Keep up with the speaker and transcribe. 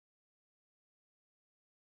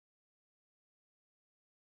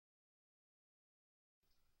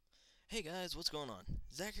Hey guys, what's going on?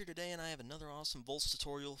 Zach here today, and I have another awesome Voltz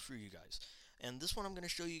tutorial for you guys. And this one I'm going to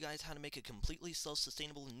show you guys how to make a completely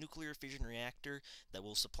self-sustainable nuclear fission reactor that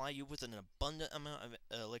will supply you with an abundant amount of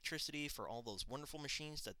electricity for all those wonderful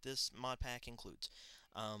machines that this mod pack includes.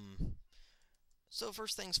 So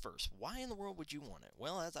first things first, why in the world would you want it?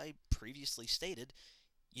 Well, as I previously stated,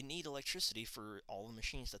 you need electricity for all the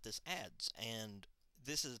machines that this adds, and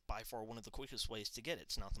this is by far one of the quickest ways to get it.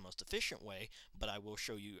 It's not the most efficient way, but I will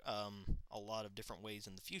show you a lot of different ways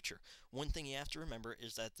in the future. One thing you have to remember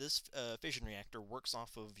is that this fission reactor works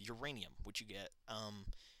off of uranium, which you get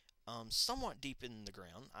somewhat deep in the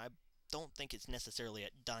ground. I don't think it's necessarily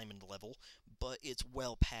at diamond level, but it's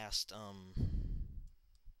well past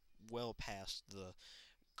the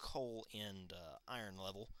coal and iron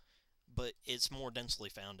level, but it's more densely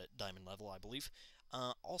found at diamond level, I believe.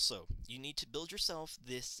 Also, you need to build yourself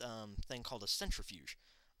this thing called a centrifuge,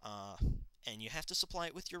 uh, and you have to supply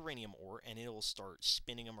it with uranium ore, and it will start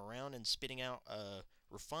spinning them around and spitting out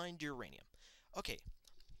refined uranium. Okay,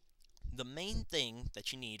 the main thing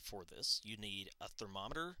that you need for this, you need a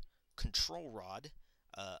thermometer, control rod,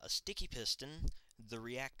 a sticky piston, the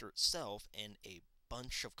reactor itself, and a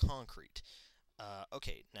bunch of concrete.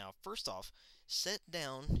 Okay, now first off, set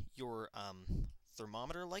down your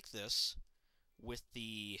thermometer like this with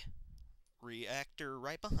the reactor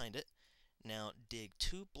right behind it. Now dig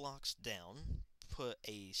 2 blocks down, put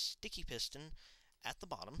a sticky piston at the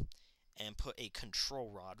bottom, and put a control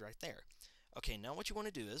rod right there. Okay, now what you want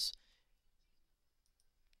to do is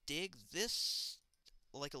dig this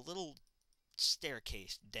like a little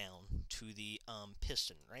staircase down to the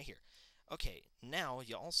piston right here. Okay, now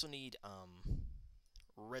you also need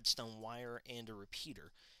redstone wire and a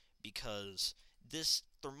repeater, because this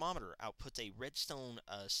thermometer outputs a redstone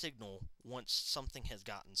signal once something has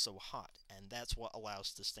gotten so hot, and that's what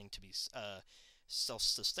allows this thing to be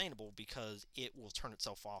self-sustainable, because it will turn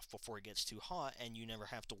itself off before it gets too hot, and you never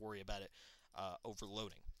have to worry about it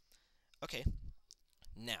overloading. Okay,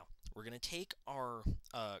 now we're going to take our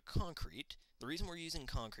concrete. The reason we're using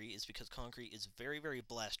concrete is because concrete is very, very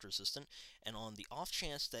blast resistant, and on the off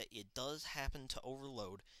chance that it does happen to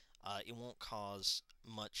overload, it won't cause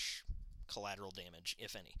much collateral damage,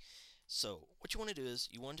 if any. So what you want to do is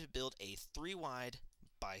you want to build a 3 wide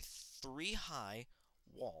by 3 high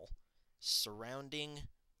wall surrounding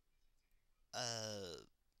uh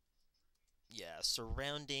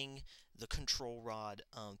surrounding the control rod,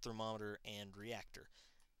 thermometer, and reactor.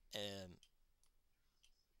 Um,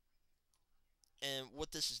 and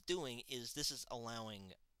what this is doing is this is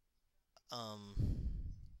allowing um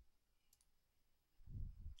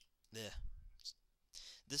the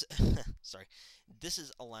this sorry, this is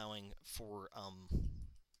allowing for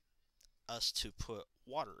us to put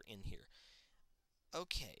water in here.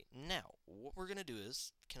 Okay, now what we're gonna do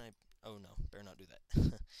is, can I, oh no, better not do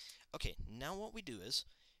that. Okay, now what we do is,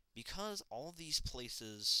 because all these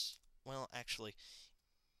places, well, actually,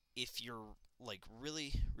 if you're like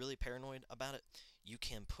really paranoid about it, you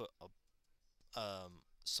can put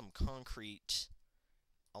some concrete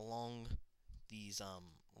along these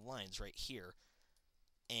lines right here,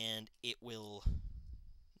 and it will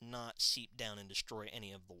not seep down and destroy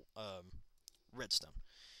any of the redstone.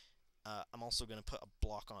 I'm also going to put a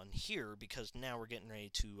block on here, because now we're getting ready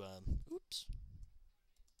to oops.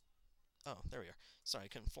 Oh, there we are. Sorry, I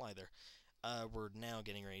couldn't fly there. We're now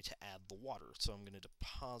getting ready to add the water, so I'm going to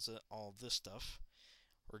deposit all this stuff.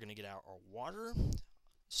 We're going to get out our water,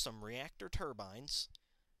 some reactor turbines,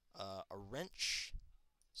 a wrench,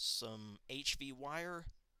 some HV wire.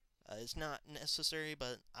 It's not necessary,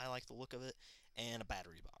 but I like the look of it, and a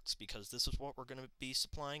battery box, because this is what we're going to be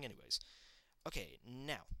supplying anyways. Okay,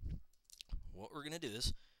 now, what we're going to do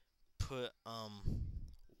is put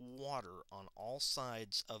water on all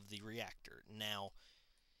sides of the reactor. Now,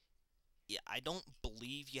 yeah, I don't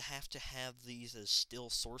believe you have to have these as still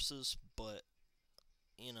sources, but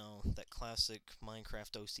you know, that classic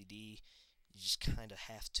Minecraft OCD, you just kind of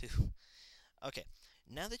have to. Okay,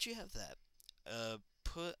 now that you have that,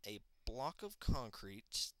 put a block of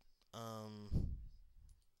concrete on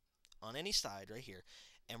any side right here,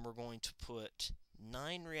 and we're going to put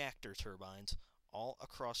 9 reactor turbines all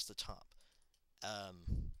across the top.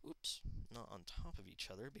 Oops, not on top of each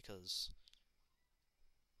other, because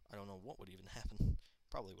I don't know what would even happen.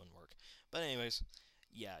 Probably wouldn't work. But anyways,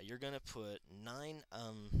 yeah, you're gonna put 9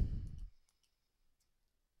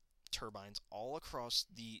 turbines all across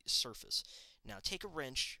the surface. Now take a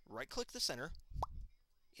wrench, right click the center,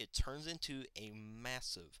 it turns into a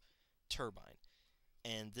massive turbine.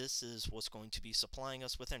 And this is what's going to be supplying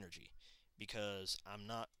us with energy, because I'm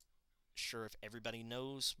not sure if everybody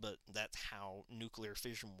knows, but that's how nuclear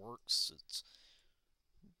fission works. It's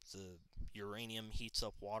the uranium heats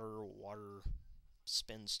up water, water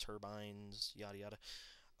spins turbines, yada yada.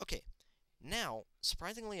 Okay, now,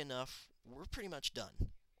 surprisingly enough, we're pretty much done.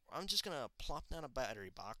 I'm just gonna plop down a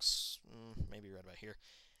battery box, maybe right about here,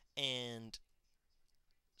 and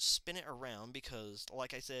spin it around because,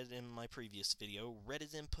 like I said in my previous video, red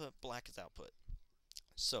is input, black is output.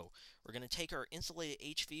 So, we're gonna take our insulated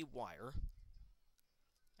HV wire,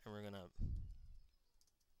 and we're gonna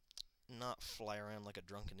not fly around like a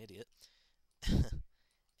drunken idiot,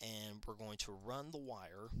 and we're going to run the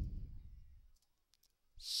wire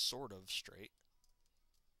sort of straight.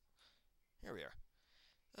 Here we are.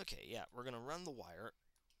 Okay, yeah, we're gonna run the wire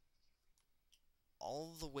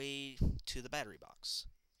all the way to the battery box.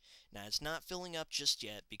 Now, it's not filling up just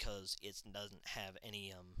yet because it doesn't have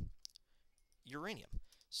any uranium.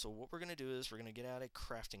 So what we're going to do is we're going to get out a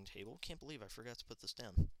crafting table. Can't believe I forgot to put this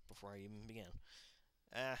down before I even began.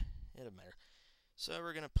 It doesn't matter. So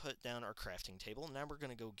we're going to put down our crafting table. Now we're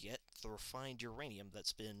going to go get the refined uranium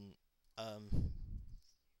that's been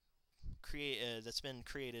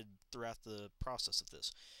created throughout the process of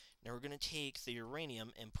this. Now we're going to take the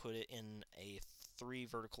uranium and put it in a 3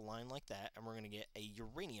 vertical line like that, and we're going to get a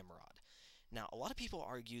uranium rod. Now, a lot of people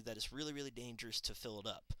argue that it's really, really dangerous to fill it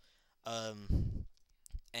up.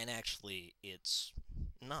 And actually, it's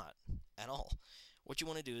not at all. What you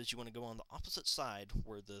want to do is you want to go on the opposite side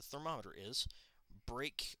where the thermometer is,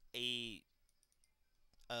 break a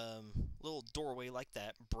little doorway like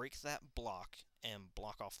that, break that block, and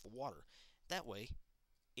block off the water. That way,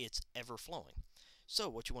 it's ever flowing. So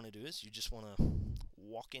what you want to do is you just want to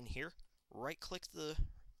walk in here, right-click the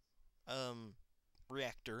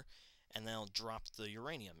reactor, and then I'll drop the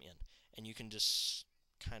uranium in. And you can just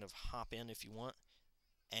kind of hop in if you want,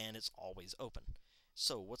 and it's always open.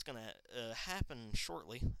 So what's going to happen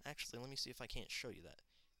shortly, actually, let me see if I can't show you that.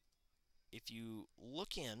 If you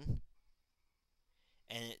look in,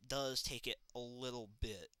 and it does take it a little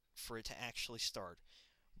bit for it to actually start,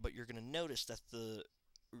 but you're going to notice that the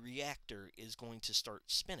reactor is going to start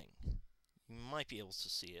spinning. You might be able to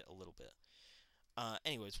see it a little bit.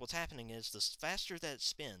 Anyways, what's happening is the faster that it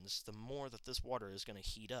spins, the more that this water is going to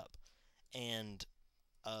heat up. And,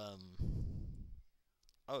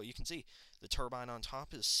 oh, you can see the turbine on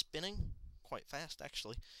top is spinning quite fast,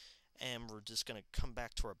 actually. And we're just going to come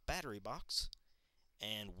back to our battery box,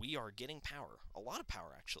 and we are getting power. A lot of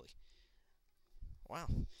power, actually. Wow.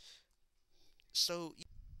 So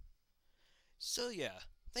yeah,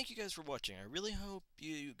 thank you guys for watching. I really hope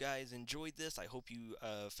you guys enjoyed this. I hope you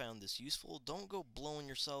found this useful. Don't go blowing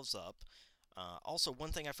yourselves up. Also,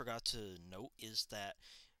 one thing I forgot to note is that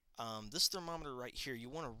this thermometer right here, you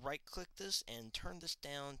want to right-click this and turn this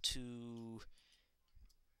down to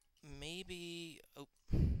maybe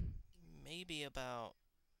about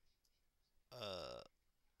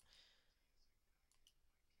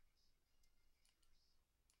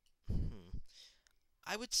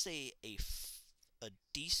I would say a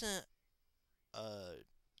decent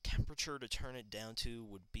temperature to turn it down to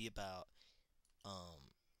would be about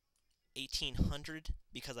 1800,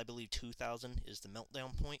 because I believe 2000 is the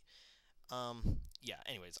meltdown point. Yeah,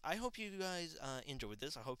 anyways, I hope you guys enjoyed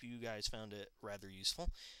this. I hope you guys found it rather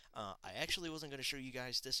useful. I actually wasn't going to show you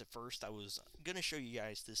guys this at first. I was going to show you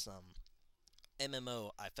guys this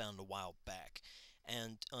MMO I found a while back,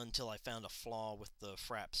 and until I found a flaw with the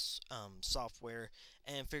Fraps software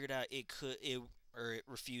and figured out it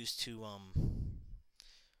refused to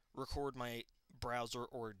record my browser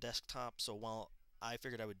or desktop. So while I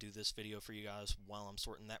figured I would do this video for you guys while I'm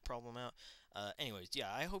sorting that problem out. Anyways,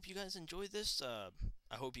 yeah, I hope you guys enjoyed this.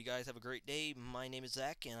 I hope you guys have a great day. My name is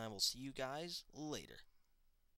Zach, and I will see you guys later.